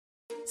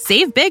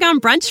Save big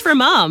on brunch for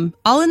mom,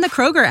 all in the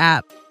Kroger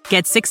app.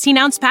 Get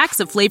 16-ounce packs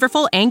of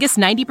flavorful Angus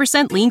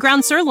 90% lean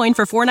ground sirloin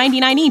for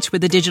 $4.99 each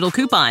with a digital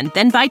coupon.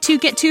 Then buy 2,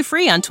 get 2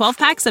 free on 12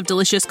 packs of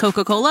delicious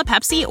Coca-Cola,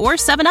 Pepsi, or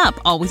 7-Up,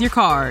 all with your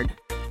card.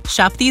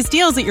 Shop these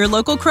deals at your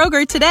local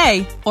Kroger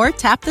today, or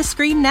tap the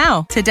screen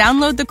now to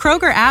download the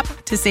Kroger app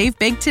to save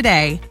big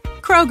today.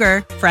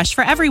 Kroger, fresh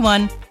for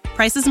everyone.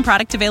 Prices and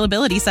product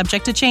availability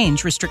subject to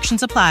change.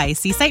 Restrictions apply.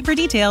 See site for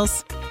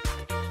details.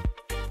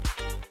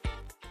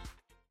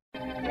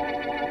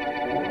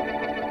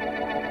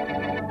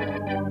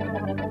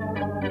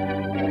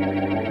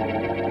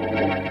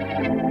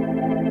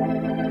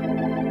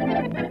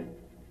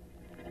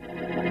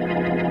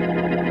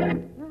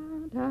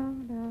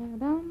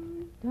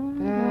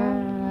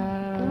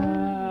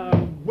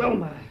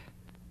 Wilma,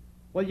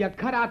 will you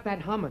cut out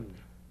that humming?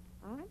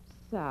 I'm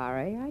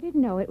sorry. I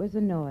didn't know it was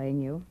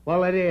annoying you.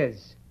 Well, it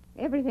is.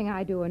 Everything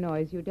I do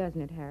annoys you,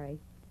 doesn't it, Harry?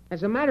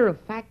 As a matter of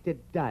fact, it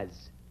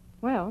does.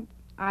 Well,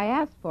 I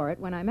asked for it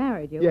when I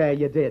married you. Yeah,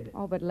 you did.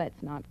 Oh, but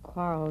let's not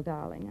quarrel,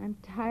 darling. I'm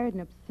tired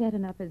and upset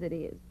enough as it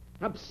is.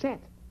 Upset?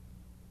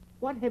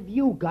 What have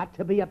you got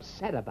to be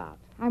upset about?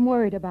 I'm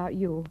worried about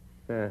you.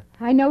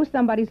 I know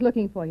somebody's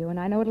looking for you, and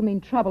I know it'll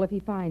mean trouble if he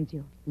finds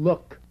you.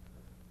 Look,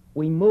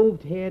 we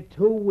moved here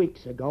 2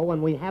 weeks ago,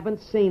 and we haven't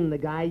seen the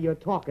guy you're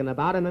talking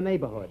about in the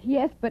neighborhood.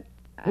 Yes, but...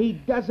 He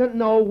doesn't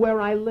know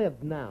where I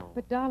live now.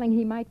 But, darling,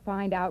 he might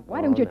find out.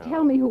 Why don't you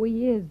tell me who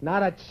he is?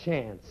 Not a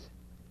chance.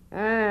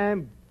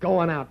 I'm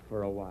going out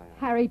for a while.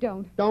 Harry,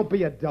 don't. Don't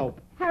be a dope.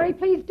 Harry,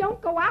 please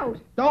don't go out.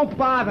 Don't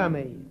bother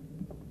me.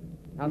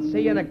 I'll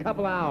see you in a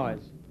couple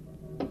hours.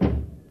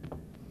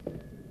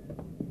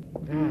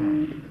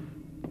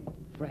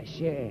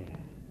 Fresh air.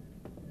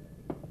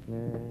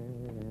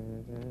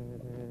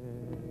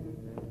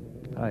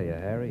 Hiya,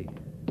 Harry.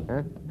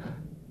 Huh?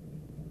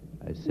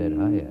 I said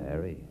hiya,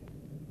 Harry.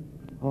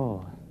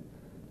 Oh.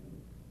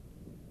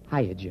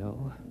 Hiya,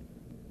 Joe.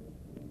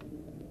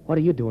 What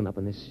are you doing up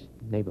in this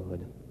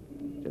neighborhood?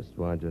 Just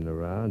wandering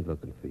around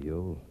looking for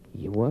you.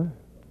 You were?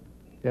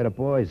 Yeah, the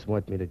boys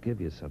want me to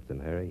give you something,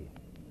 Harry.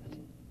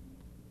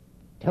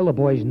 Tell the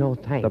boys no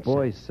thanks. The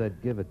boys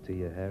said give it to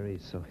you, Harry,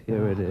 so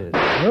here it is.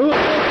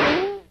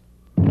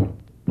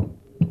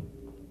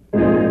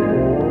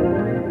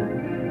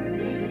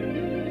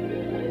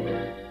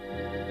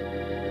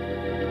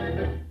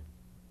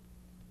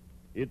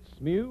 It's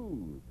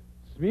smooth,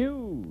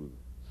 smooth,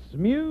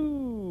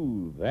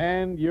 smooth,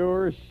 and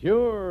you're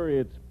sure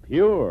it's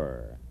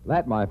pure.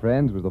 That, my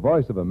friends, was the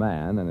voice of a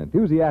man, an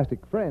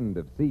enthusiastic friend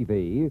of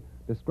CV,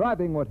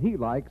 describing what he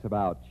likes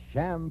about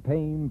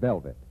Champagne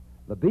Velvet,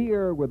 the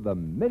beer with the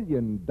 $1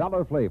 million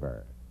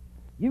flavor.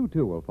 You,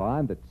 too, will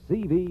find that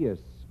CV is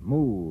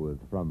smooth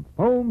from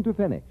foam to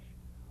finish.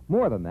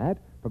 More than that,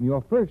 from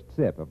your first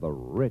sip of the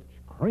rich,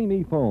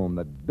 creamy foam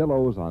that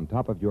billows on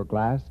top of your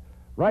glass,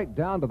 right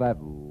down to that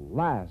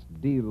last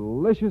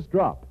delicious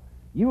drop,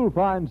 you'll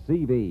find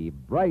CV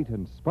bright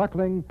and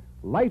sparkling,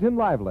 light and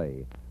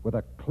lively, with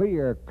a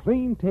clear,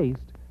 clean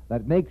taste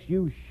that makes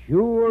you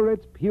sure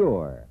it's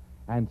pure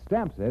and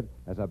stamps it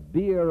as a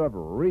beer of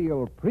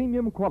real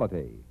premium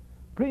quality.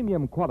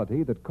 Premium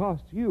quality that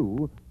costs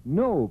you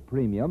no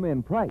premium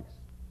in price.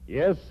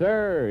 Yes,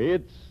 sir,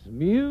 it's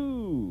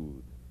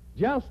smooth.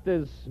 Just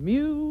as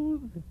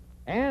smooth,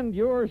 and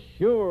you're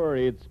sure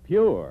it's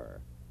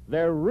pure.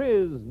 There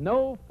is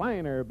no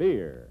finer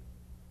beer.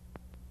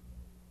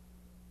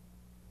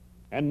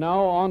 And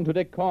now on to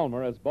Dick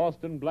Calmer as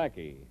Boston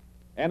Blackie.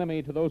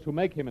 Enemy to those who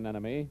make him an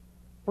enemy,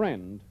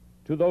 friend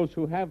to those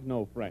who have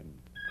no friend.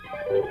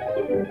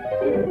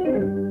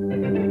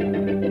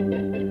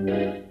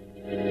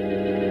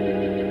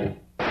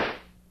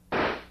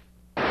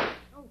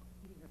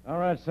 All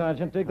right,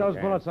 Sergeant. Dig those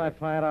bullets I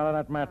fired out of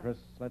that mattress.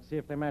 Let's see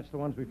if they match the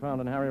ones we found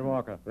in Harry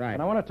Walker. Right.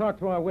 And I want to talk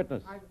to our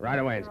witness. Right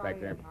away,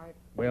 Inspector.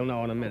 We'll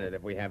know in a minute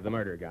if we have the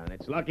murder gun.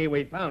 It's lucky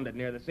we found it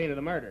near the scene of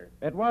the murder.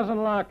 It wasn't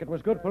Locke. It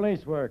was good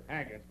police work.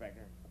 Thank you,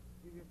 Inspector.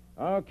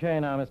 Okay,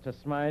 now, Mr.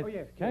 Smythe. Oh,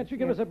 yes, Can't yes, you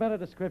give yes. us a better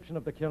description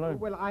of the killer?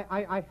 Well,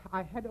 I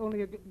had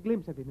only a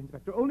glimpse of him,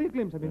 Inspector. Only a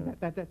glimpse of him.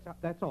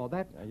 That's all.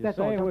 You That's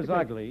say all. he Just was a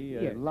glimpse. ugly,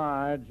 Yes.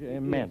 large,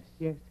 immense,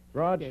 Yes.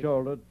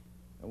 broad-shouldered,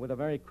 and with a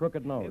very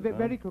crooked nose. huh?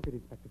 Very crooked,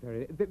 Inspector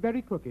Perry.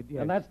 Very crooked,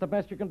 yes. And that's the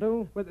best you can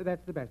do? Well,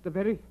 that's the best. The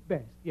very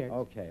best, yes.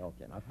 Okay.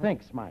 Now,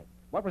 think, Smythe.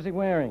 What was he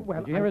wearing? Well,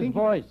 Did you hear I his think-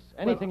 voice?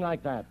 well, Anything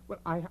like that? Well,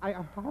 I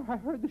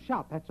heard the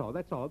shot. That's all.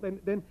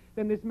 Then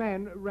this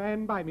man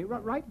ran by me,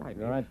 right by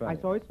me. Right by I you.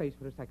 saw his face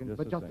for a second, Just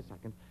but a just second. a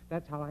second.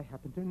 That's how I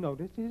happened to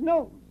notice his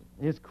nose.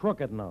 His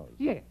crooked nose.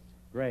 Yes.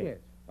 Great. Yes.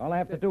 All I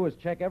have to do is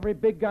check every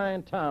big guy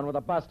in town with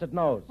a busted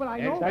nose. Well,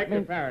 I know.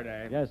 Inspector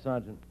Faraday. Yes,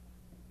 Sergeant.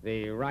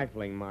 The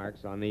rifling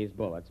marks on these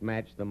bullets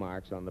match the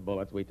marks on the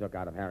bullets we took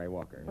out of Harry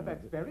Walker. Well,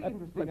 that's very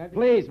interesting.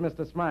 Please,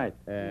 Mr. Smythe.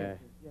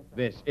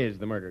 This is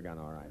the murder gun,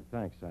 all right.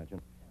 Thanks,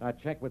 Sergeant. Now,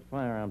 check with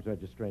firearms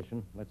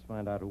registration. Let's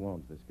find out who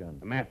owns this gun.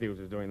 Matthews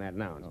is doing that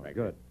now, Inspector.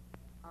 Good.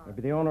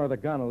 Maybe the owner of the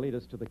gun will lead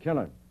us to the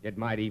killer. It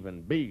might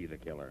even be the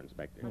killer,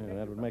 Inspector. Yeah,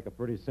 that would make a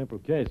pretty simple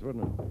case,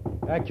 wouldn't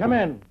it? Come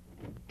in.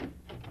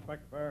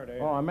 Inspector Faraday.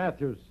 Oh,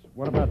 Matthews,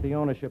 what about the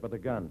ownership of the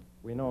gun?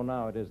 We know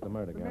now it is the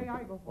murder gun.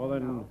 Well,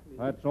 then,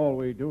 that's all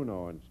we do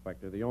know,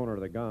 Inspector. The owner of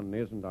the gun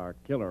isn't our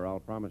killer,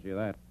 I'll promise you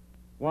that.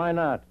 Why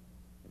not?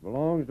 It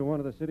belongs to one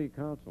of the city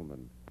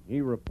councilmen.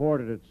 He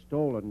reported it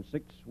stolen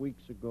 6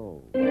 weeks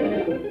ago.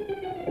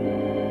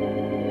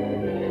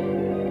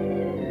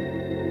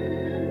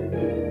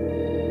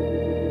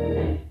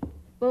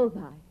 Bullseye.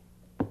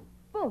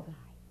 Bullseye.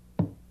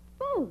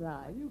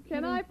 Bullseye.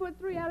 Can I put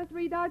 3 out of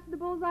 3 darts in the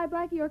bullseye,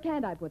 Blackie, or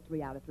can't I put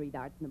 3 out of 3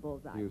 darts in the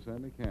bullseye? You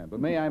certainly can.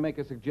 But may I make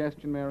a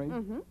suggestion, Mary?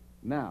 Mm-hmm.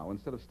 Now,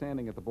 instead of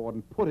standing at the board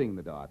and putting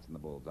the darts in the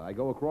bullseye,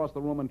 go across the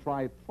room and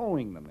try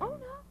throwing them in. Oh,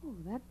 no.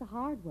 That's the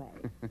hard way.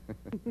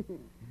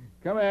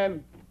 Come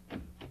in.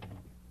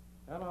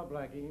 Hello,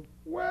 Blackie.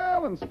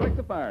 Well,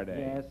 Inspector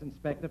Faraday. Yes,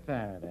 Inspector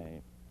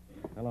Faraday.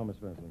 Hello, Miss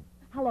Wesley.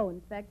 Hello,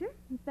 Inspector.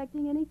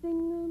 Inspecting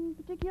anything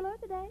particular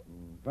today?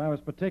 If I was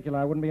particular,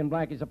 I wouldn't be in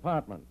Blackie's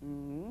apartment.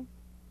 Mm-hmm.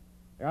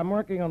 I'm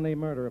working on the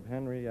murder of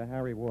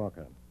Harry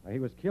Walker. He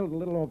was killed a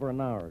little over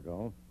an hour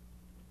ago.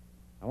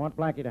 I want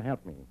Blackie to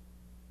help me.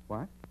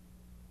 What?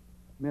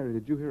 Mary,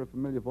 did you hear a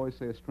familiar voice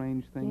say a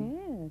strange thing?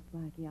 Yes,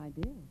 Blackie, I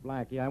did.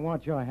 Blackie, I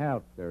want your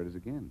help. There it is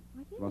again.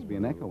 I did. Must be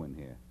an echo in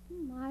here.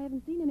 I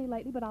haven't seen any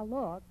lately, but I'll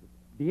look.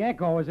 The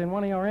echo is in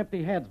one of your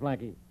empty heads,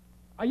 Blackie.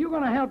 Are you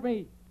going to help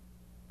me?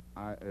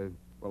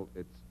 Well,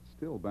 it's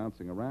still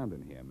bouncing around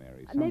in here,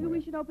 Mary. Maybe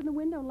we should open the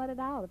window and let it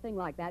out. A thing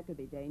like that could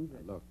be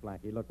dangerous. Look,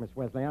 Blackie, look, Miss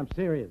Wesley, I'm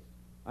serious.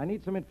 I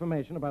need some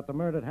information about the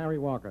murdered Harry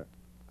Walker,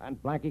 and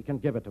Blackie can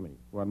give it to me.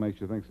 What makes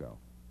you think so?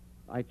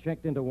 I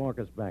checked into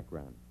Walker's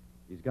background.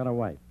 He's got a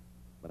wife,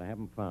 but I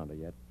haven't found her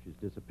yet. She's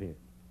disappeared.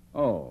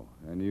 Oh,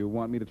 and you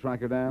want me to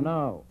track her down?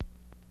 No.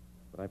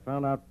 But I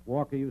found out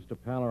Walker used to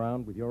pal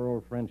around with your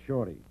old friend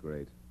Shorty.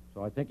 Great.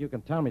 So I think you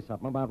can tell me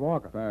something about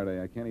Walker.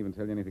 Faraday, I can't even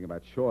tell you anything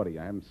about Shorty.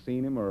 I haven't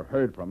seen him or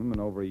heard from him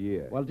in over a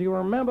year. Well, do you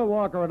remember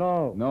Walker at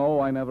all? No,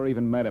 I never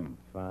even met him.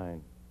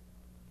 Fine.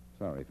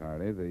 Sorry,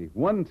 Faraday. The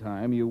one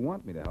time you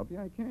want me to help you,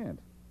 I can't.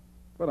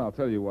 But I'll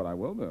tell you what I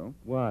will do.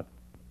 What?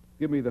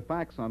 Give me the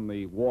facts on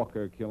the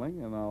Walker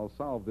killing, and I'll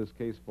solve this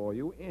case for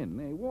you in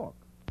a walk.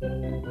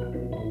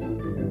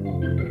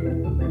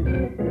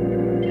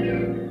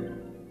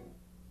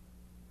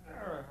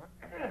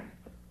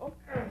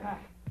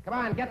 Come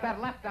on, get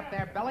that left up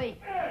there, Billy.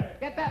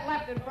 Get that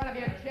left in front of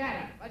your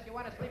chin. Unless you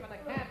want to sleep on the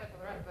canvas for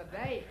the rest of the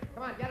day.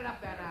 Come on, get it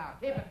up there now.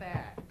 Keep it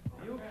there.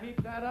 You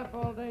keep that up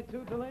all day,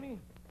 too, Delaney?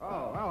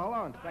 Oh, well,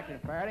 hello, Inspector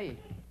Faraday.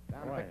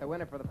 Down to pick the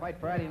winner for the fight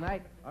Friday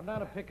night? I'm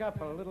down to pick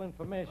up a little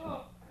information.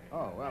 Oh,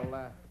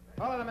 well,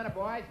 hold it a minute,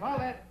 boys.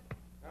 Hold it.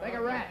 Take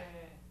a rest.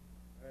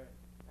 Well,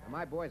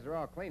 my boys are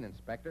all clean,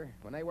 Inspector.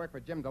 When they work for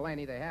Jim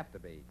Delaney, they have to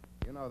be.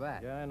 You know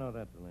that. Yeah, I know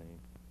that, Delaney.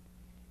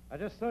 I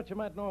just thought you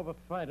might know of a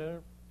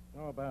fighter.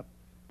 About,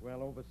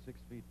 over 6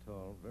 feet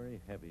tall, very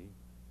heavy,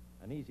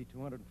 an easy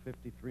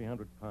 250,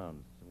 300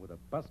 pounds, and with a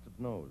busted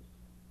nose.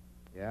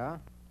 Yeah?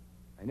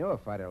 I knew a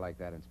fighter like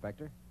that,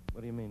 Inspector.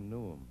 What do you mean,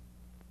 knew him?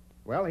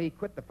 Well, he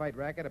quit the fight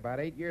racket about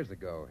 8 years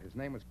ago. His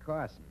name was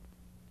Carson.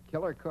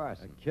 Killer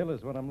Carson. A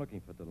killer's what I'm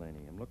looking for,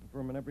 Delaney. I'm looking for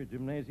him in every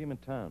gymnasium in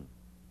town.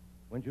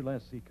 When'd you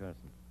last see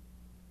Carson?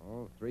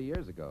 Oh, 3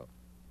 years ago.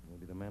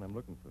 Maybe the man I'm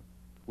looking for.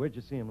 Where'd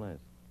you see him last?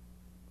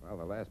 Well,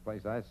 the last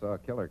place I saw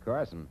Killer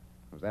Carson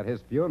was at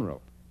his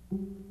funeral. Ball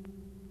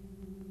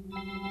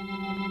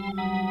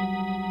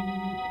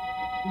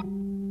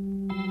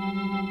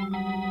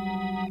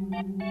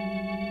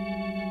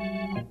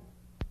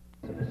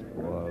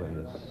in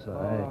the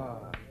side.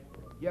 Oh,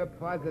 you're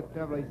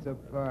positively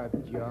superb,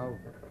 Joe.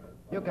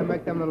 You can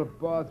make them little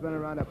balls run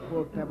around a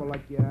pool table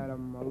like you had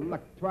them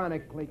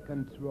electronically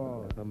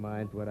controlled. Never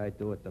mind what I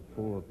do at the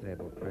pool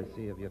table,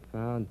 Percy. Have you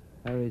found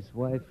Harry's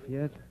wife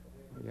yet?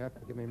 You have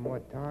to give me more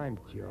time,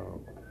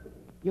 Joe.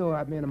 You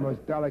have me in the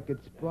most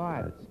delicate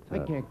spot. I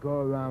can't go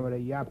around with a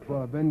yap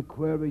full of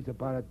inquiries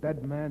about a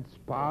dead man's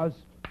spouse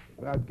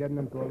without getting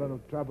into a little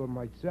trouble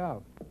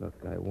myself.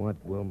 Look, I want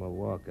Wilma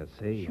Walker,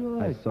 see?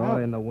 Sure. I saw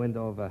her in the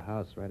window of her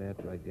house right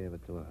after I gave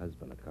it to her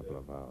husband a couple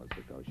of hours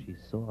ago. She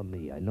saw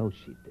me. I know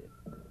she did.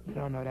 You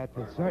don't know that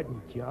for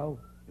certain, Joe.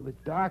 It was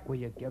dark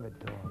when you gave it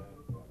to her.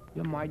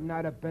 You might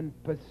not have been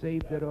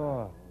perceived at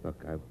all.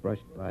 Look, I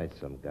brushed by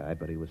some guy,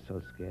 but he was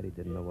so scared he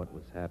didn't know what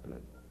was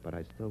happening. But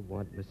I still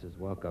want Mrs.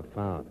 Walker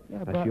found.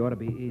 Yeah, Now, she ought to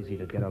be easy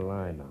to get a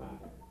line on.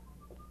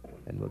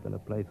 And we're going to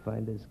play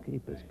finders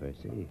keepers,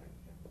 Percy.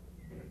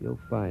 You'll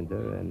find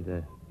her,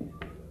 and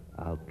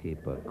I'll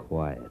keep her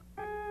quiet.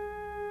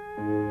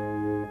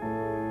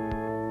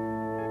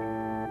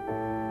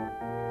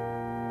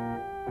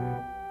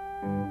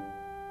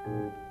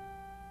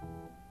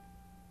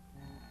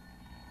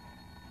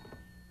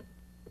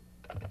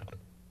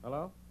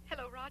 Hello?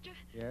 Hello, Roger.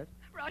 Yes?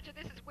 Roger,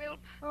 this is Wilma.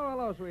 Oh,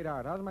 hello,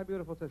 sweetheart. How's my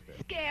beautiful sister?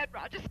 Scared,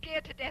 Roger,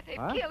 scared to death. They've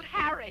Huh? killed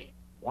Harry.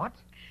 What?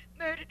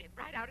 Murdered him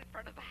right out in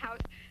front of the house.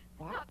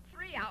 What? Not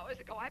 3 hours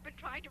ago. I've been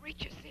trying to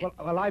reach you since.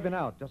 Well, I've been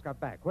out. Just got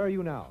back. Where are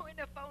you now? Oh, in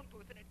a phone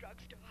booth in a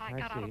drugstore. I I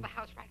got out see. of the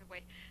house right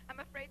away. I'm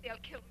afraid they'll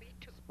kill me,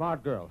 too.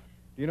 Smart girl.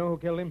 Do you know who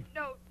killed him?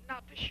 No,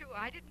 not for sure.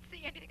 I didn't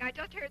see anything. I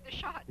just heard the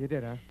shot. You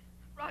did, huh?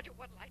 Roger,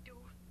 what'll I do?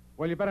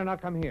 Well, you better not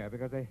come here,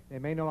 because they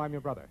may know I'm your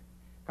brother.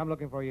 Come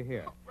looking for you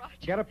here. Oh, Roger.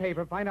 Get a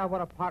paper, find out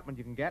what apartment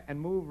you can get, and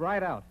move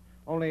right out.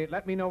 Only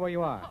let me know where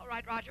you are. All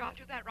right, Roger, I'll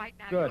do that right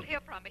now. Good. You'll hear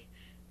from me.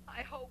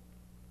 I hope.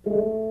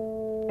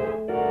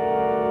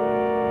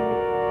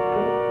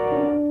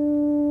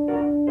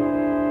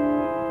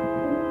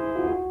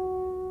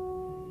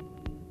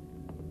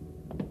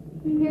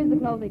 Here's the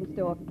clothing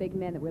store for big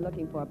men that we're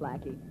looking for,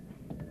 Blackie.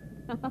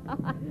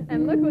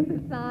 And look what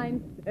the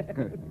sign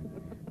says.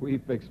 We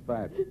fix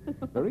fat.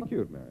 Very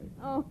cute, Mary.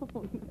 Oh,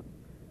 no.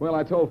 Well,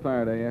 I told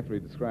Faraday after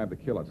he described the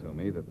killer to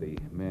me that the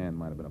man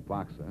might have been a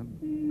boxer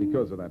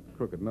because of that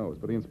crooked nose.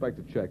 But the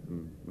inspector checked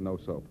and no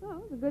soap. Oh,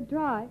 it was a good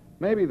try.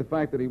 Maybe the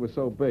fact that he was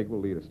so big will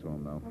lead us to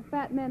him, though. Well,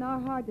 fat men are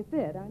hard to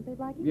fit, aren't they,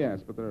 Blackie?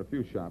 Yes, but there are a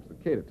few shops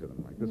that cater to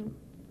them, like this one.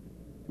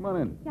 Come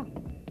on in. Yeah.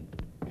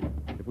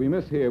 If we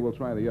miss here, we'll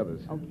try the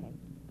others. Okay.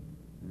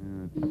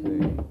 Let's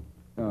see.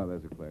 Oh,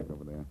 there's a clerk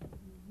over there.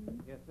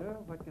 Yes, sir.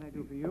 What can I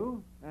do for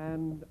you?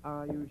 And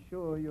are you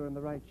sure you're in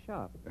the right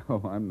shop?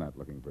 Oh, I'm not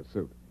looking for a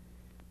suit.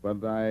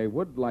 But I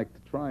would like to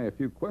try a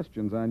few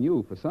questions on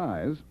you for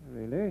size.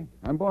 Really?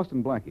 I'm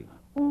Boston Blackie.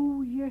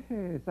 Oh, yes.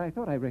 I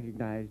thought I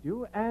recognized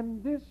you.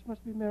 And this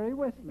must be Mary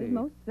Wesley. It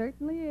most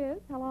certainly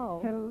is. Hello.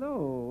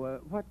 Hello.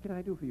 What can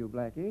I do for you,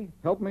 Blackie?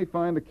 Help me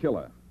find a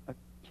killer. A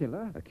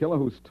killer? A killer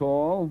who's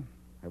tall,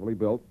 heavily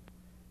built,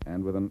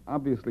 and with an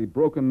obviously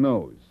broken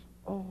nose.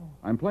 Oh.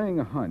 I'm playing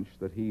a hunch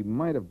that he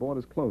might have bought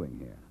his clothing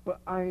here.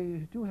 But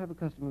I do have a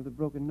customer with a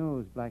broken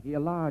nose, Blackie. A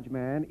large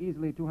man,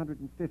 easily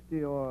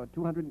 250 or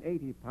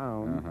 280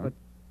 pounds. Uh-huh. But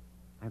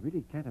I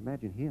really can't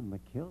imagine him a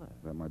killer.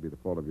 That might be the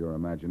fault of your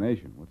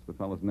imagination. What's the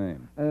fellow's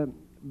name?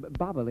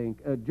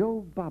 Bobolink.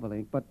 Joe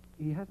Bobolink, but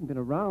he hasn't been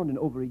around in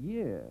over a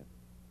year.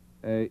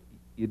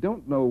 You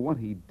don't know what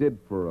he did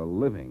for a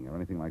living or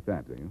anything like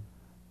that, do you?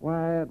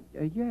 Why,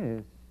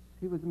 yes.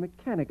 He was a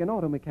mechanic, an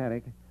auto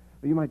mechanic.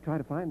 You might try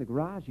to find the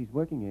garage he's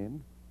working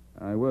in.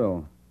 I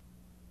will.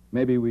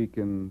 Maybe we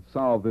can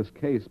solve this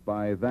case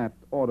by that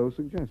auto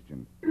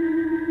suggestion.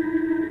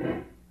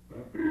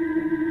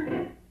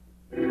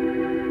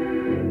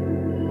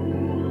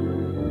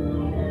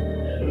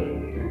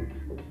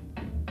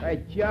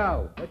 Hey,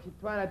 Joe, what you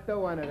trying to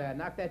do under there?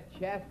 Knock that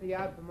chassis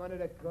out from under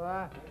the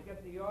car? I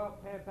get the oil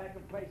pan back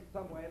in place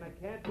somewhere, and I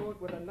can't do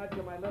it with a nudge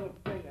of my little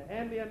finger.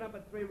 Hand me a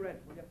number 3 wrench,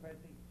 will you, Percy?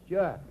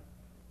 Sure.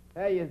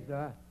 There you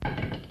are.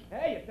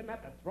 Hey, you didn't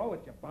have to throw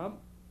it, you bum.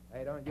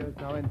 Hey, don't use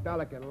no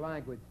indelicate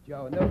language,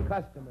 Joe. A new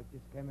customer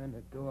just came in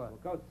the door.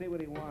 Well, go see what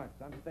he wants.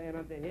 I'm staying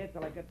under here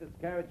till I get this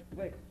carriage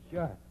fixed.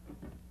 Sure.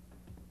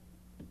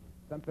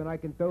 Something I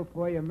can do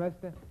for you,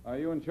 mister? Are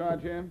you in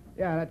charge here?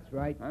 Yeah, that's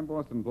right. I'm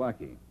Boston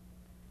Blackie.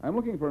 I'm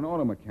looking for an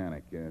auto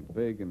mechanic,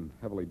 big and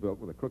heavily built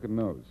with a crooked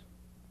nose.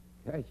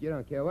 Gosh, you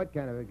don't care what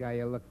kind of a guy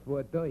you look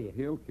for, do you?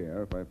 He'll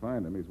care if I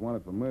find him. He's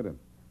wanted for murder.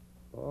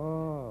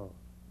 Oh.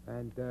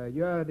 And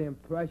you're the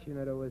impression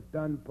that it was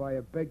done by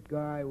a big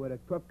guy with a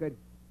crooked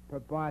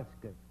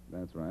proboscis.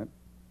 That's right.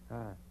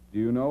 Huh. Do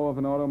you know of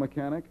an auto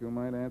mechanic who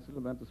might answer to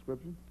that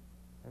description?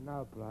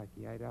 No,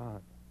 Blackie, I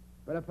don't.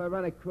 But if I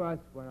run across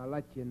one, I'll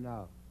let you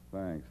know.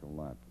 Thanks a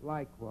lot.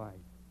 Likewise.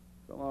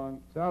 So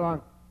long. So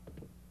long.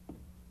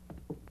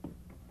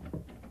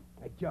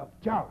 Hey, Joe.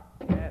 Joe.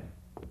 Yes?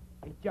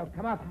 Hey, Joe,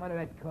 come out from under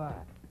that car.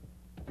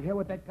 You hear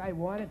what that guy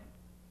wanted?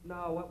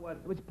 No, what was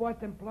it? It was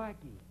Boston Blackie.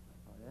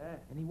 Oh, yeah?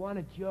 And he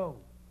wanted Joe.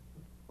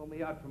 Pull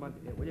me out from under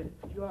here, will you?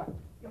 Sure.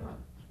 Come on.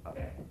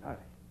 Okay. All right.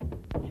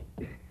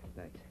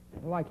 Thanks.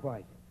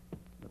 Likewise.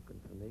 Looking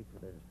for me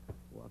for the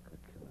Walker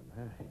killing,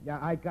 huh? Yeah,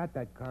 I got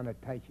that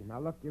connotation. Now,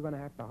 look, you're going to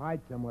have to hide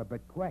somewhere,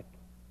 but quick.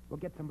 We'll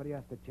get somebody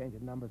else to change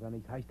the numbers on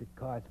these heisted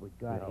cars we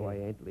got No,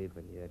 here. I ain't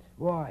leaving yet.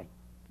 Why?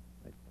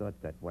 I thought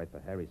that wife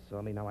of Harry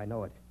saw me. Now I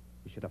know it.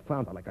 You should have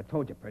found her like I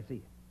told you,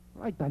 Percy.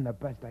 I done the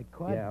best I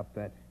could. Yeah, I'll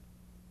bet.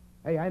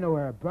 Hey, I know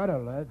where her brother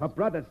lives. Her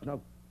brother's no...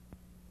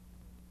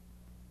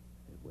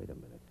 Hey, wait a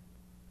minute.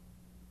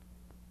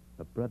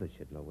 Her brother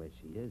should know where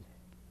she is.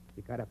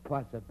 You got a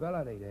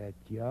possibility there,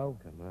 Joe.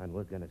 Come on,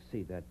 we're going to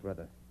see that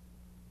brother.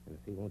 And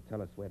if he won't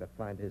tell us where to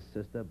find his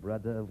sister,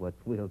 brother, what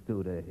we'll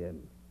do to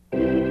him.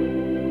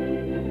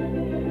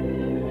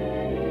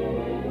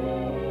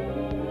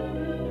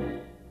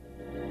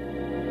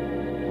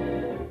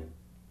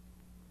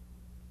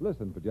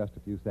 Listen for just a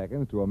few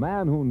seconds to a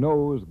man who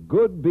knows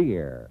good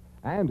beer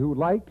and who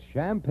likes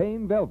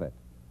champagne velvet,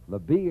 the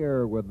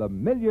beer with the $1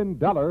 million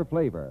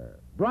flavor.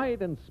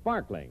 Bright and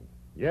sparkling.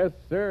 Yes,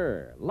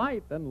 sir.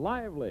 Light and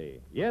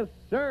lively. Yes,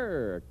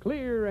 sir.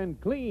 Clear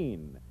and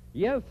clean.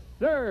 Yes,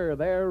 sir.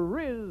 There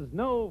is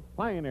no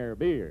finer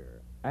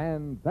beer.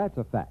 And that's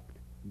a fact.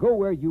 Go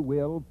where you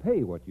will,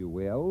 pay what you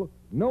will.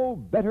 No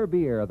better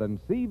beer than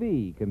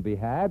CV can be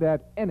had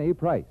at any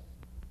price.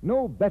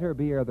 No better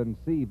beer than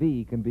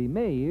CV can be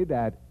made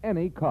at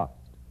any cost.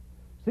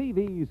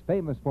 CV's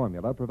famous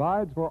formula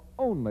provides for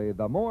only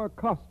the more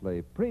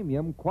costly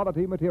premium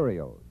quality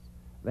materials.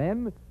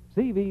 Then,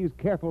 CV's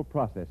careful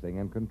processing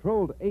and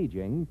controlled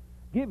aging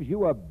gives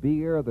you a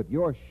beer that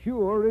you're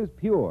sure is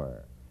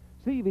pure.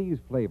 CV's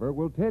flavor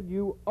will tell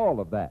you all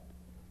of that.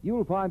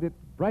 you'll find it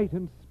bright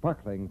and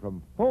sparkling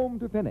from foam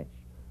to finish,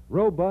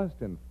 robust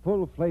and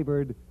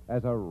full-flavored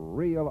as a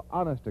real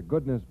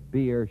honest-to-goodness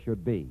beer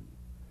should be.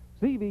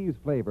 CV's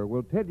flavor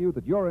will tell you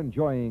that you're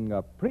enjoying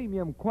a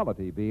premium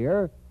quality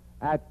beer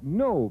at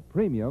no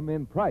premium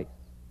in price.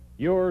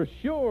 You're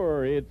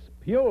sure it's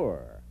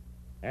pure,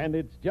 and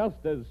it's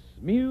just as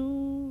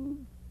smooth.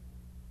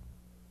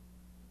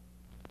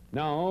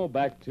 Now,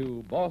 back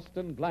to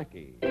Boston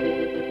Blackie.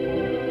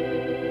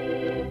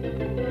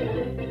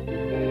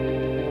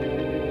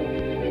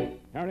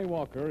 Harry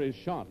Walker is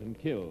shot and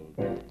killed.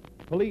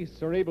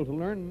 Police are able to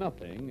learn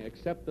nothing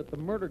except that the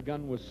murder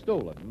gun was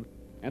stolen,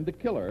 and the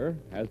killer,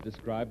 as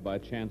described by a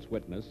chance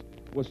witness,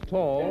 was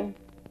tall,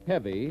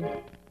 heavy,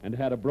 and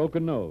had a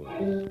broken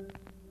nose.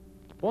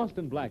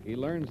 Boston Blackie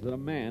learns that a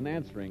man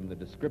answering the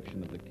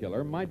description of the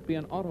killer might be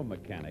an auto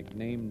mechanic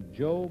named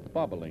Joe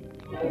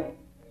Bobolink.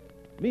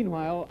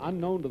 Meanwhile,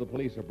 unknown to the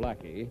police or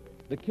Blackie,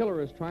 the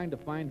killer is trying to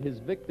find his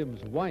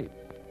victim's wife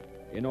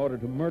in order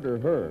to murder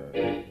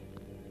her.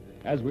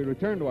 As we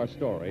return to our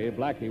story,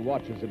 Blackie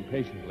watches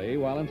impatiently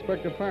while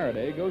Inspector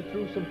Faraday goes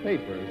through some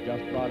papers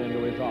just brought into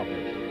his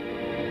office.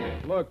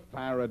 Look,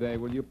 Faraday,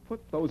 will you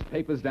put those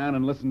papers down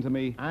and listen to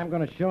me? I'm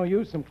going to show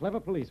you some clever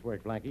police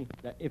work, Blackie.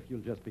 If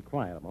you'll just be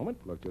quiet a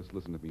moment. Look, just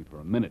listen to me for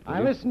a minute.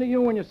 I listened to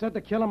you when you said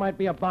the killer might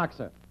be a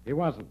boxer. He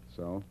wasn't.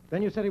 So?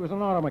 Then you said he was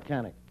an auto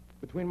mechanic.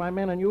 Between my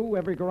men and you,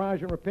 every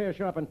garage and repair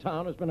shop in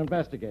town has been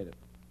investigated.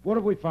 What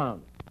have we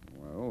found?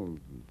 Well,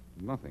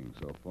 nothing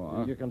so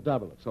far. You can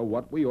double it. So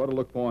what we ought to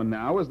look for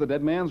now is the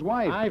dead man's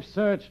wife. I've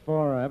searched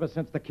for her ever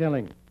since the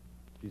killing.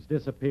 She's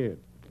disappeared.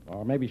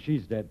 Or maybe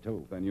she's dead,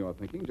 too. Then you're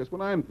thinking just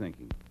what I'm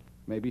thinking.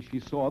 Maybe she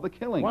saw the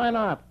killing. Why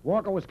not?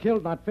 Walker was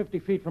killed not 50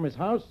 feet from his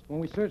house. When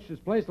we searched his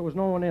place, there was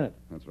no one in it.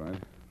 That's right.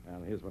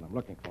 Well, here's what I'm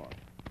looking for.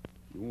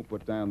 You won't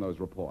put down those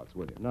reports,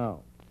 will you?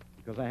 No,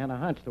 because I had a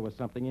hunch there was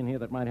something in here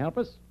that might help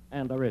us,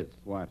 and there is.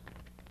 What?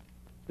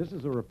 This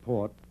is a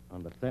report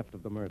on the theft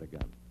of the murder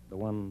gun, the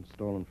one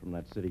stolen from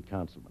that city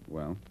councilman.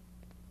 Well?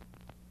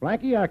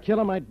 Blackie, our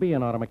killer might be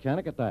an auto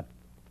mechanic at that.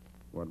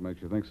 What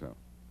makes you think so?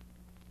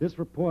 This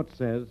report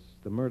says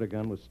the murder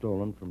gun was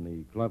stolen from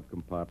the glove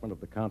compartment of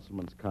the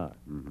councilman's car.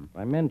 Mm-hmm.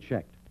 My men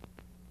checked.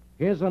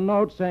 Here's a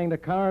note saying the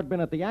car had been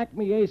at the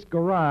Acme Ace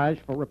garage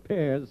for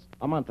repairs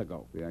a month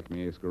ago. The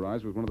Acme Ace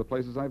garage was one of the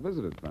places I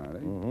visited, Faraday.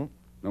 Mm-hmm.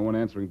 No one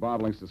answering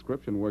Bobolink's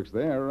description works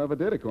there or ever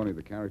did, according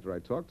to the character I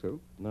talked to.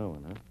 No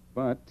one, huh?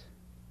 But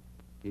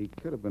he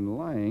could have been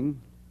lying.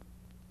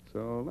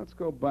 So let's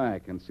go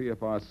back and see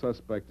if our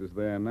suspect is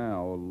there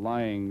now,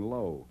 lying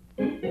low.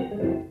 All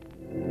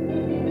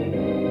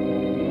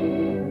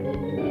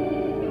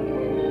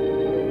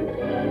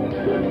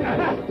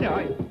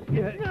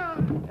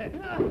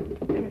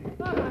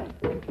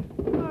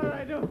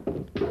right,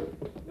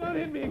 don't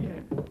hit me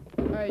again.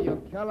 Hey,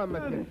 you kill him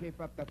if you keep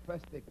up the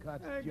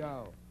fisticuffs,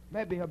 Joe.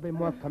 Maybe he'll be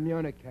more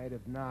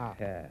communicative now.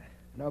 Yeah.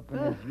 And open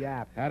his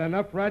yap. Had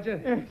enough,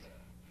 Roger? Yes.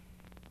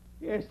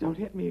 Yes, don't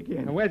hit me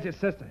again. Now, where's your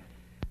sister?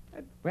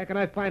 Where can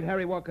I find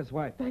Harry Walker's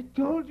wife? I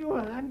told you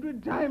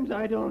 100 times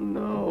I don't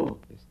know.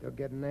 You're still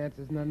getting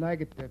answers in the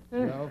negative,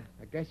 Joe.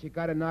 I guess you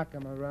gotta knock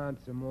him around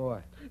some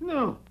more.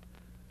 No.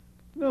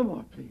 No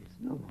more, please.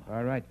 No more.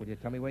 All right, will you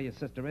tell me where your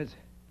sister is?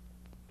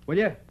 Will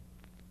you?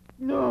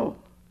 No.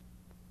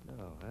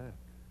 No, huh?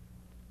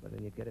 Well,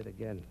 then you get it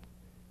again.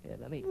 Here,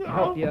 let me No.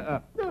 help you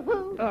up.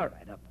 No. All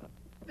right, up.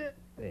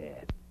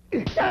 There.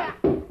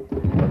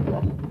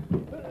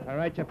 All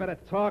right, you better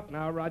talk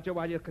now, Roger,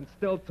 while you can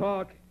still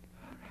talk.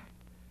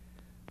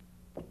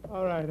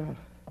 All right,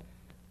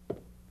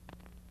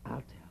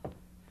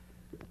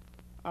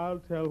 I'll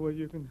tell where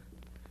you can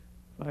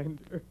find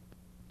her.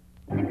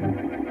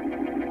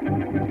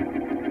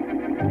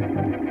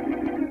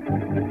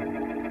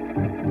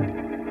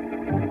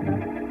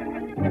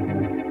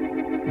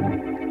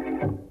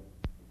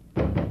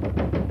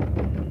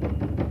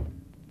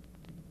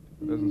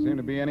 There doesn't seem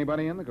to be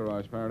anybody in the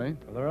garage, Faraday.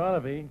 Well, there ought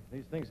to be.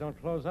 These things don't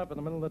close up in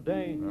the middle of the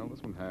day. Well,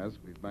 this one has.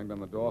 We've banged on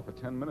the door for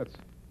 10 minutes.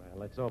 Well,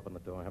 let's open the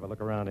door and have a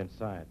look around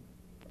inside.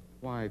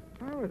 Why,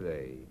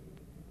 Faraday,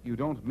 you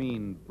don't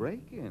mean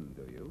break-in,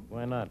 do you?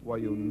 Why not? Why,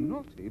 you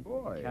naughty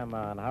boy. Come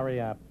on, hurry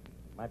up.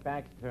 My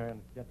back's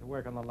turned. Get to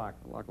work on the lock.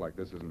 A lock like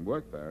this isn't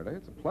work, Faraday.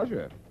 It's a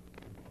pleasure.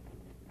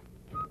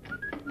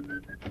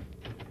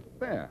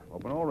 There,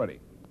 open already.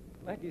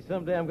 Blackie,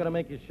 someday I'm going to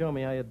make you show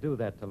me how you do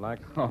that to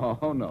locks.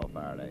 Oh, no,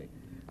 Faraday.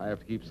 I have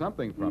to keep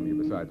something from you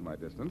besides my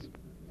distance.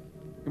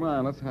 Come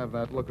on, let's have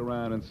that look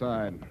around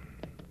inside.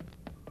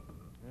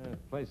 Yeah, this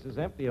place is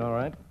empty, all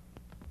right.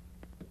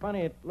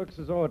 Funny, it looks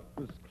as though it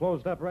was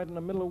closed up right in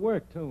the middle of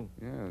work, too.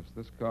 Yes,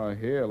 this car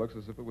here looks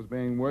as if it was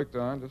being worked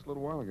on just a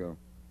little while ago.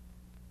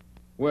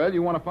 Well,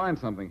 you want to find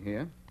something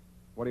here.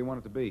 What do you want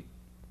it to be?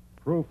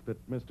 Proof that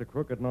Mr.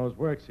 Crooked Nose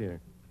works here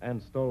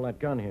and stole that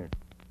gun here.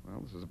 Well,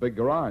 this is a big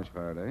garage,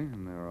 Faraday,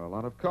 and there are a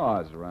lot of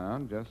cars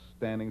around just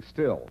standing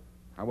still.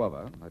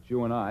 However, let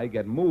you and I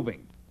get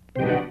moving.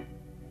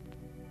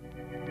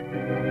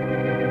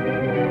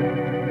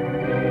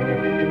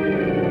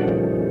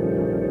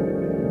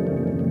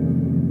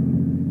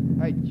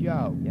 Hey,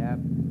 Joe. Yeah?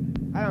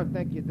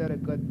 think you did a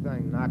good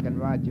thing, knocking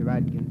Roger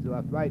Atkins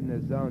off right in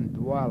his own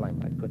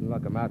dwelling. I couldn't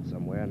look him out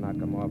somewhere and knock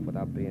him off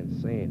without being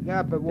seen.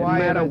 Yeah, but why?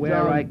 Didn't matter in his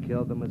where own- I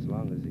killed him as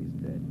long as he's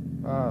dead.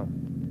 Oh.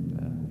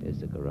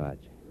 Here's the garage.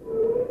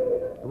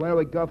 Where do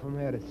we go from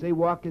here? To see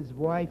Walker's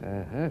wife?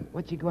 Uh-huh.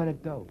 What you gonna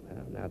do?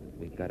 Well, now that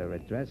we got her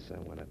address, I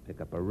want to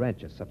pick up a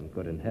wrench or something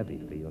good and heavy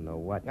for you know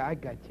what. Yeah, I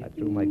got you. I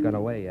threw my gun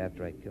away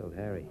after I killed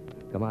Harry.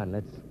 Come on,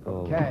 let's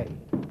go. Okay.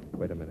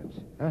 Wait a minute.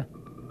 Huh?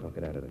 Don't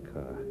get out of the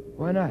car.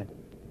 Why not?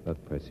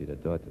 Look, Percy, the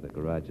door to the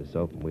garage is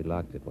open. We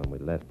locked it when we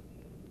left.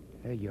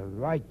 Hey, you're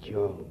right,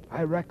 Joe.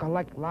 I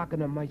recollect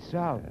locking it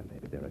myself.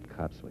 Maybe there are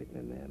cops waiting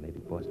in there. Maybe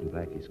Boston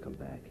Blackie's come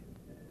back.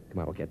 Come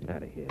on, we're getting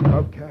out of here.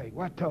 Okay,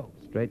 what to?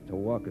 Straight to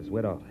Walker's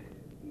widow.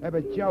 Hey,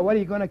 but Joe, what are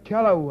you gonna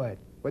kill her with?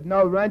 With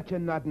no wrench or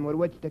nothing with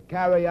which to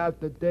carry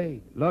out the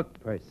deed.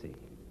 Look, Percy.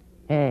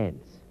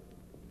 Hands.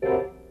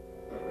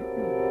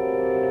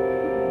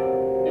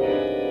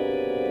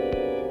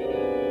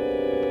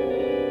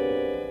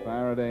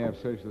 Faraday, I've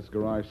searched this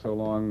garage so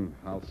long,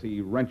 I'll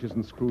see wrenches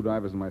and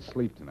screwdrivers in my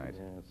sleep tonight.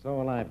 Yeah, so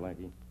will I,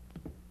 Blackie.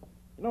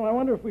 You know, I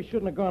wonder if we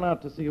shouldn't have gone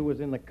out to see who was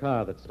in the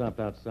car that stopped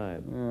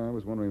outside. Yeah, I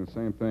was wondering the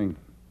same thing.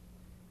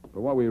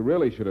 But what we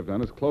really should have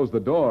done is close the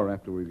door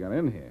after we got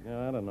in here.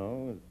 Yeah, I don't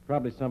know.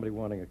 Probably somebody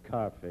wanting a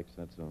car fix,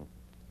 that's all.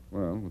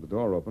 Well, with the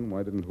door open,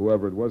 why didn't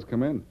whoever it was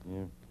come in?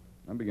 Yeah.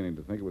 I'm beginning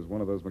to think it was one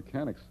of those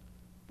mechanics.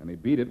 And he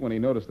beat it when he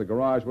noticed the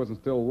garage wasn't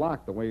still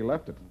locked the way he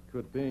left it.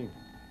 Could be.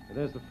 But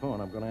there's the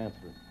phone. I'm going to answer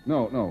it.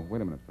 No,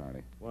 wait a minute,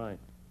 Faraday. Why?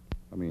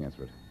 Let me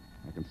answer it.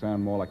 I can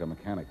sound more like a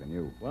mechanic than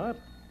you. What?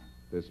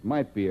 This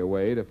might be a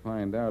way to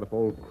find out if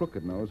old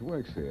Crooked Nose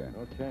works here.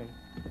 Okay.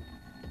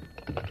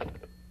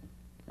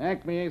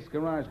 Acme Ace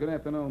Garage, good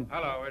afternoon.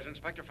 Hello, is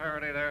Inspector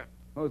Faraday there?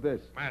 Who's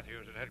this?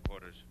 Matthews at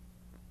headquarters.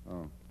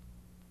 Oh.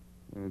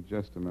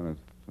 Just a minute,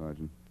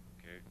 Sergeant.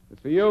 Okay.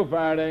 It's for you,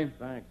 Faraday.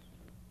 Thanks.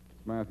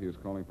 It's Matthews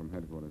calling from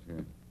headquarters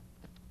here.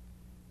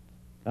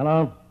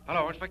 Hello?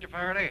 Hello, Inspector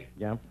Faraday.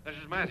 Yeah? This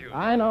is Matthews.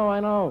 I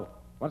know.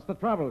 What's the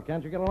trouble?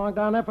 Can't you get along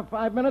down there for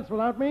 5 minutes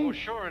without me? Oh,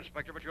 sure,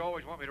 Inspector, but you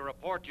always want me to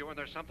report to you when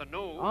there's something new.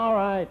 All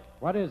right.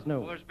 What is new?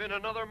 Well, there's been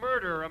another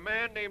murder. A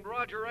man named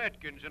Roger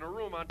Atkins in a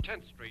room on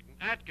 10th Street.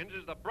 And Atkins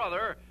is the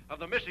brother of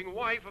the missing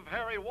wife of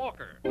Harry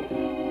Walker.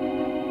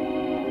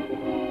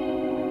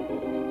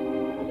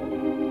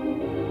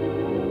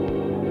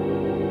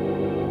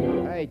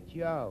 Hey,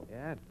 Joe.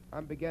 Yeah?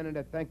 I'm beginning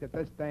to think that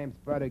this dame's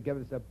brother give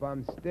us a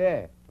bum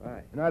stare.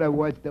 Why? In other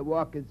words, that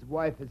Walker's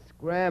wife has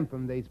scrammed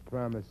from these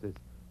premises.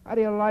 How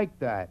do you like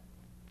that?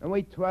 And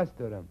we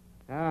trusted him.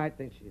 Oh, I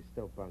think she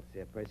still bunks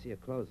here, Percy. Your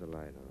clothes are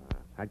lying around.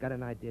 I got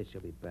an idea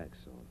she'll be back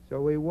soon.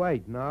 So we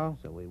wait, no?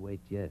 So we wait,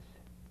 yes.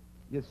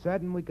 You're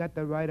certain we got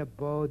the right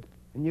abode?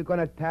 And you're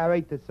gonna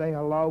tarry to say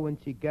hello when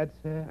she gets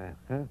here?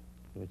 Uh-huh.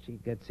 When she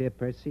gets here,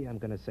 Percy, I'm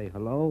going to say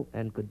hello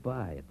and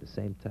goodbye at the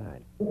same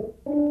time.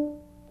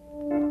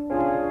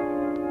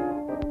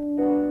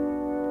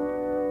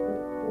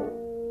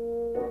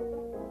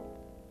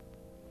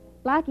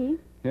 Blackie,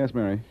 Yes,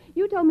 Mary.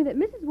 you told me that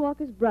Mrs.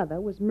 Walker's brother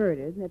was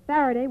murdered and that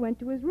Faraday went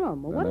to his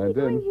room. Well, what That are I we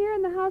doing did. here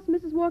in the house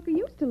Mrs. Walker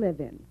used to live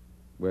in?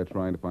 We're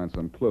trying to find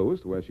some clue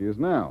as to where she is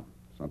now.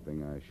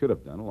 Something I should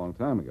have done a long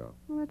time ago.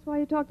 Well, that's why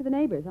you talked to the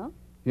neighbors, huh?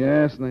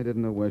 Yes, and they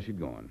didn't know where she'd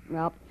gone.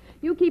 Well,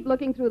 you keep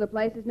looking through the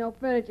place. There's no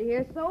furniture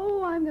here,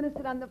 so I'm going to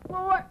sit on the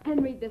floor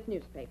and read this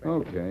newspaper.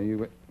 Okay,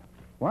 you...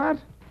 What?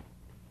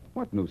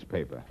 What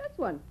newspaper? This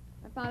one.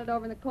 I found it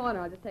over in the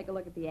corner. I'll just take a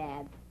look at the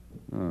ad.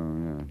 Oh,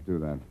 yeah, do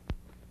that.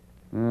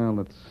 Well,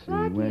 let's see.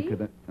 Where Blackie,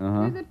 could I...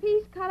 Uh-huh. there's a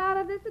piece cut out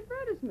of this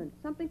advertisement.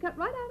 Something cut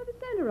right out of the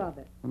center of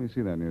it. Let me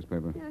see that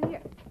newspaper. Yeah,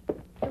 here.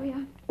 Here we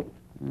are.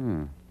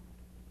 Yeah.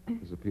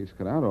 There's a piece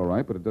cut out, all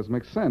right, but it doesn't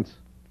make sense.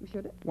 You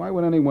should have. Why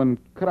would anyone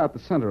cut out the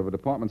center of a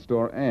department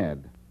store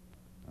ad?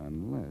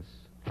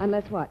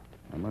 Unless what?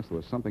 Unless there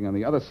was something on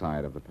the other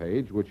side of the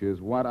page, which is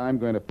what I'm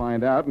going to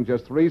find out in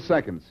just 3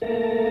 seconds.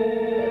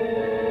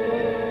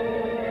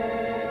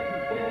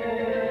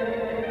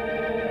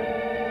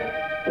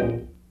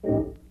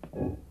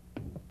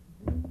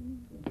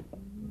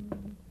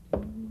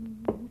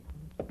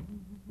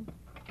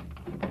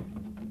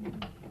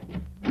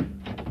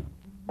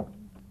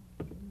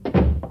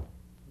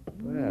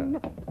 Well,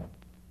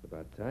 it's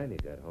about time you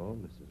got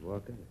home, Mrs.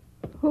 Walker.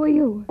 Who are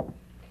you?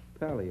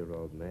 Pal of your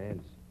old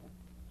man's.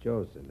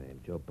 Joe's the name,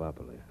 Joe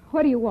Bobbler.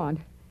 What do you want?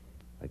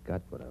 I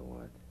got what I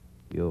want.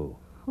 You.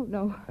 Oh,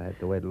 no. I had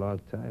to wait a long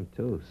time,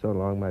 too. So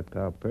long my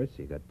pal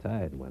Percy got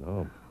tired and went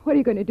home. What are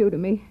you going to do to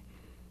me?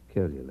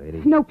 Kill you,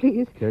 lady. No,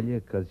 please. Kill you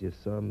because you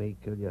saw me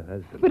kill your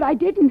husband. But I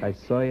didn't. I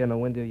saw you in the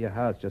window of your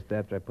house just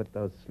after I put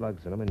those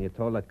slugs in them, and you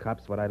told the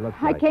cops what I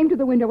looked I like. came to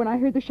the window when I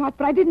heard the shot,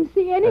 but I didn't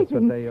see anything. That's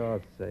what they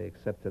all say,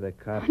 except to the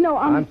cops. No,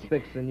 I'm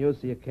fixing you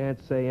so you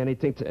can't say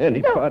anything to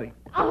anybody.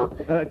 Oh.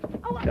 No, you.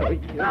 Put your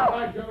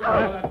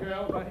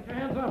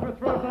hands off her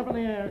throat up in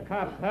the air,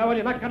 cops. Well,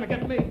 you're not going to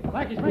get me.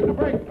 Blackie's making a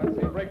break. Let's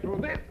see a break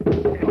through this.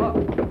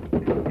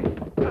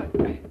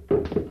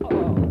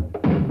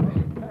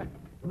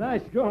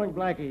 Nice going,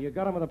 Blackie. You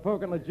got him with a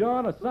poke in the jaw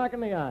and a sock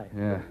in the eye.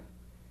 Yeah.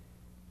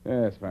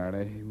 Yes,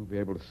 Faraday. He won't be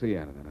able to see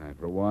out of that eye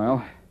for a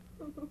while.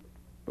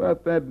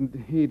 But that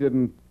he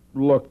didn't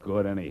look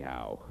good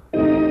anyhow.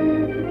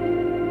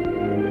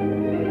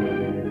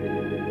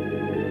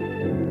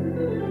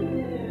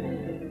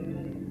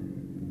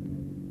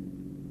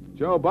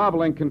 Joe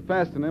Bobolink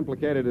confessed and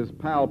implicated his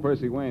pal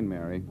Percy Wayne,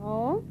 Mary.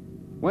 Oh?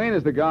 Wayne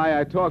is the guy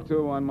I talked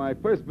to on my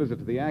first visit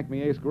to the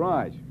Acme Ace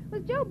garage.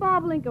 Was Joe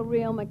Bobolink a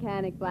real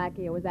mechanic,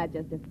 Blackie, or was that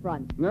just a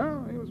front?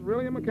 No, he was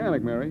really a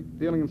mechanic, Mary,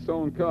 dealing in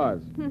stolen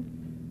cars.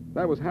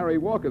 That was Harry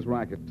Walker's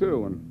racket,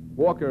 too, and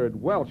Walker had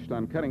welched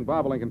on cutting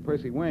Bobolink and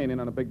Percy Wayne in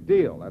on a big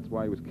deal. That's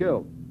why he was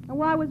killed. And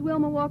why was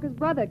Wilma Walker's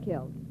brother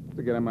killed?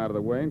 To get him out of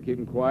the way and keep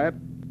him quiet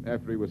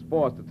after he was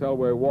forced to tell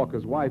where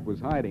Walker's wife was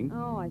hiding.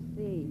 Oh, I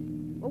see.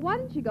 Well, why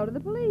didn't she go to the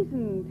police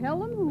and tell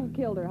them who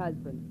killed her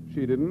husband?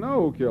 She didn't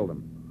know who killed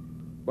him.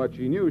 But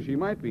she knew she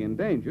might be in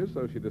danger,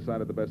 so she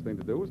decided the best thing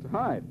to do was to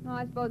hide. Oh,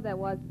 I suppose that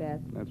was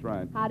best. That's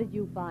right. How did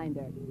you find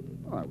her?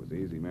 Well, that was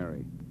easy,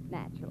 Mary.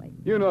 Naturally.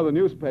 You know the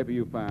newspaper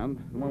you found,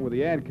 the one with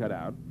the ad cut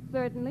out.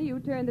 Certainly, you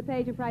turned the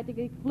page and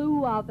practically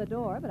flew out the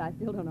door, but I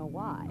still don't know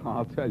why.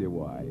 I'll tell you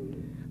why.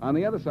 On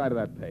the other side of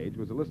that page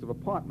was a list of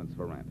apartments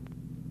for rent.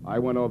 I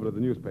went over to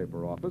the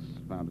newspaper office,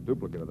 found a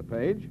duplicate of the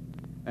page,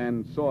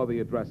 and saw the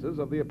addresses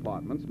of the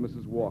apartments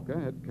Mrs. Walker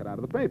had cut out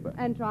of the paper.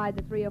 And tried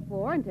the 3 or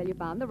 4 until you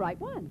found the right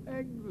one.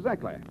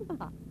 Exactly.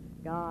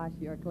 Gosh,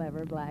 you're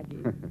clever,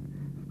 Blackie.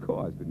 Of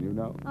course, didn't you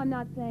know? I'm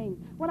not saying.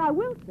 What I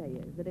will say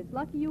is that it's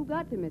lucky you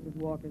got to Mrs.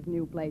 Walker's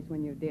new place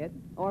when you did,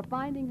 or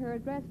finding her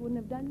address wouldn't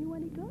have done you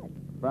any good.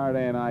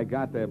 Faraday and I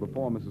got there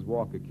before Mrs.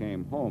 Walker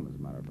came home, as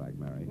a matter of fact,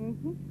 Mary.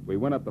 Mm-hmm. We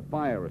went up the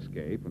fire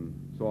escape and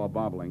saw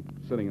Bobolink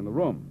sitting in the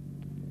room.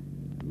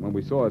 And when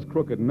we saw his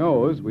crooked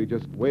nose, we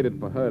just waited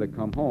for her to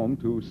come home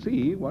to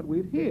see what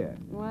we'd hear.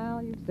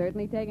 Well, you've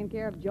certainly taken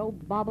care of Joe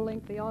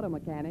Bobolink, the auto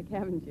mechanic,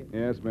 haven't you?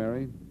 Yes,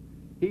 Mary.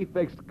 He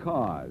fixed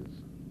cars,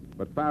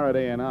 but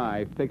Faraday and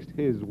I fixed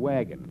his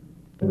wagon.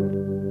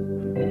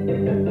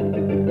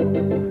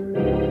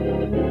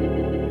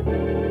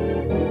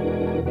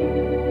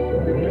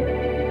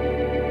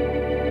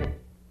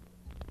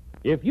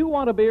 If you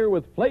want a beer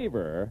with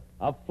flavor,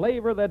 a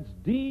flavor that's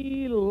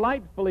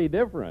delightfully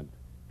different,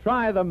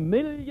 try the $1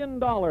 million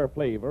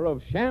flavor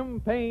of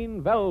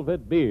Champagne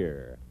Velvet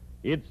Beer.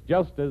 It's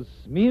just as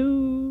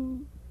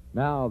smooth.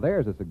 Now,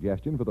 there's a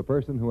suggestion for the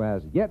person who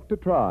has yet to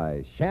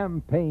try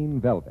Champagne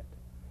Velvet.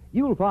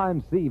 You'll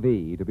find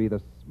CV to be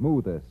the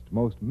smoothest,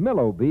 most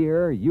mellow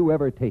beer you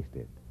ever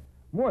tasted.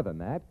 More than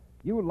that,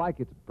 you'll like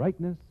its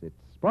brightness, its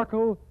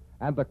sparkle,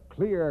 and the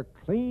clear,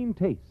 clean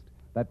taste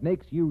that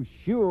makes you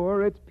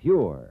sure it's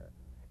pure.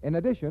 In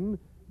addition,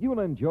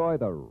 you'll enjoy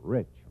the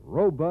rich,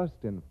 robust,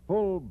 and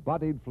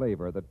full-bodied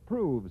flavor that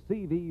proves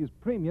CV's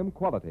premium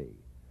quality.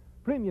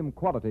 Premium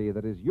quality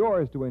that is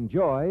yours to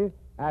enjoy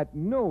at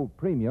no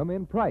premium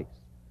in price.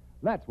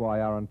 That's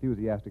why our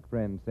enthusiastic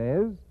friend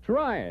says,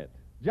 try it.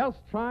 Just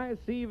try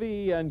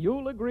CV and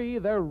you'll agree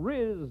there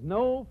is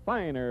no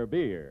finer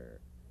beer.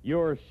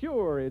 You're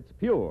sure it's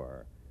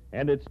pure,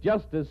 and it's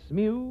just as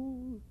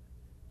smooth,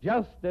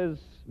 just as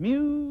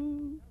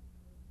smooth.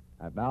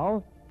 And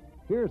now,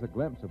 here's a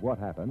glimpse of what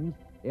happens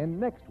in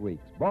next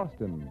week's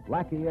Boston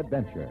Blackie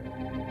Adventure.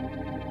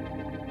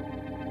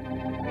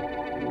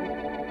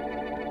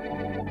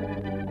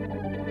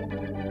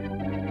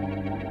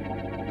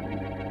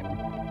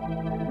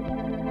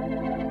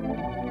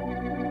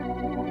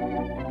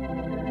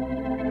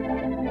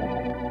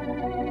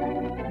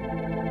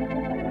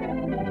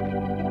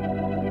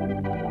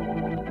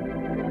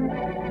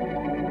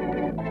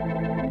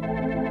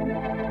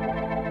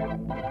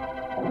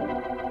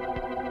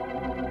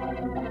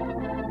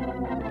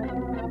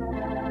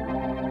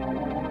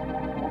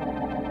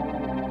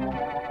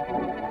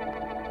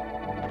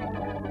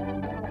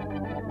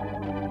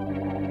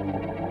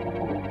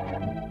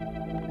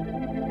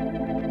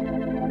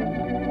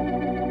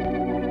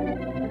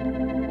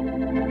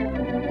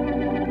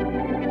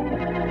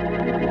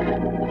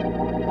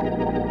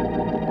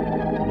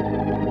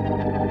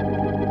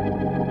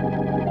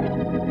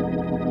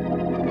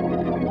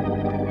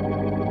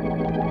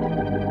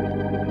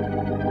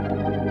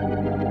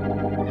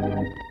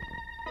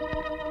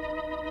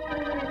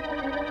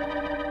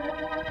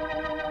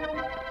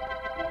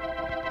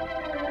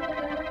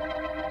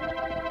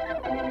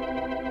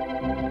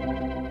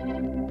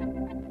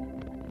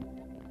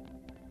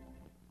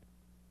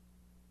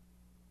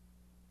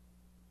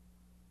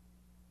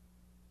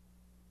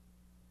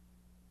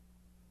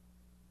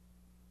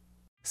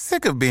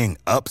 Sick of being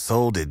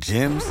upsold at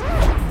gyms?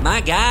 My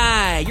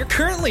guy, you're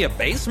currently a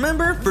base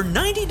member? For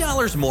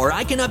 $90 more,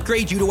 I can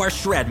upgrade you to our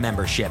Shred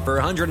membership. For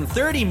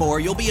 $130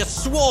 more, you'll be a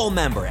Swole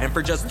member. And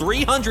for just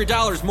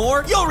 $300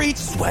 more, you'll reach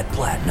Sweat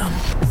Platinum.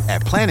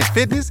 At Planet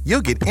Fitness,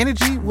 you'll get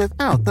energy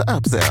without the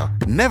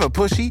upsell. Never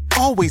pushy,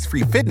 always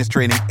free fitness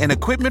training and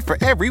equipment for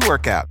every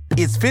workout.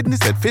 It's fitness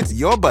that fits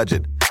your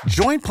budget.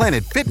 Join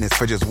Planet Fitness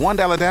for just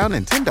 $1 down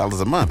and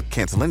 $10 a month.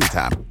 Cancel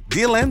anytime.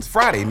 Deal ends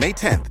Friday, May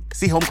 10th.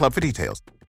 See Home Club for details.